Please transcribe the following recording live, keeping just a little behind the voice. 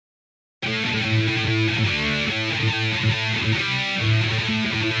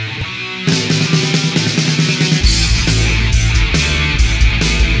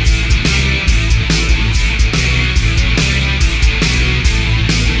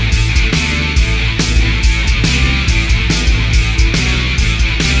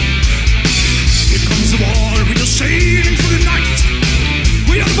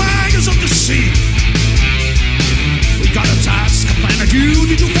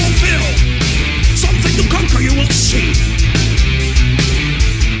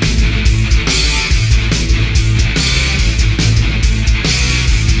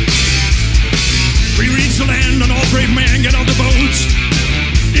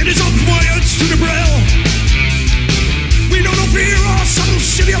It is our voyage to the Brill. We know no fear or some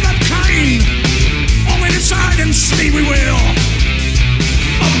city of that kind. All wait inside and stay we will.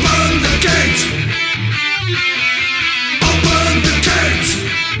 Open the gate. Open the gate.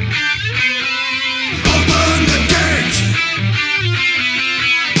 Open the gate.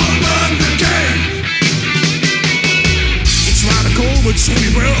 Open the gate. It's rather cold, but soon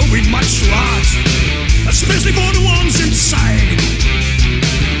we will. We must rot, especially for the ones inside.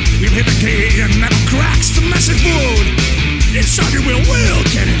 We'll hit the gate and metal cracks the massive wood. Inside you will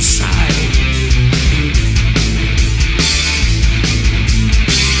get inside.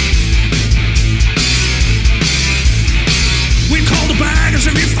 We call the baggers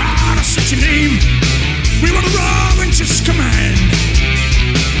and we find a such a name. We want to rob and just command.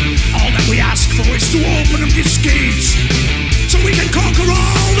 All that we ask for is to open up these gates so we can conquer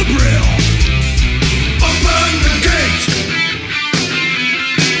all the Brill. Open the gate.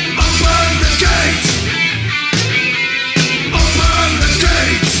 Open the gate. Open the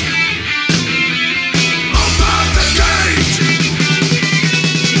gate. Open the gate.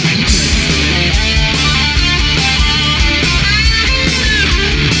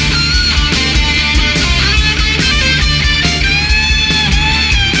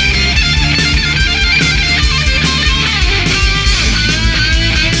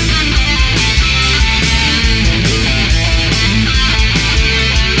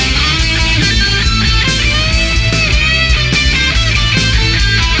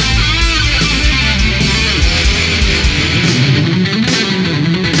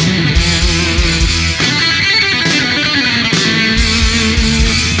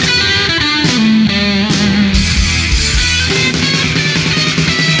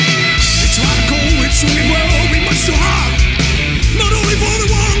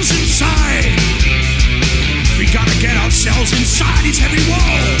 Inside these heavy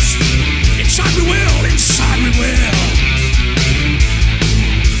walls. Inside we will, inside we will.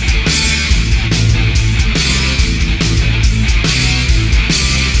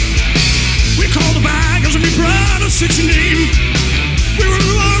 We call the baggers and we proud of such a name. We were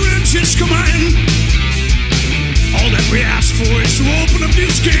Lawrence's command. All that we ask for is to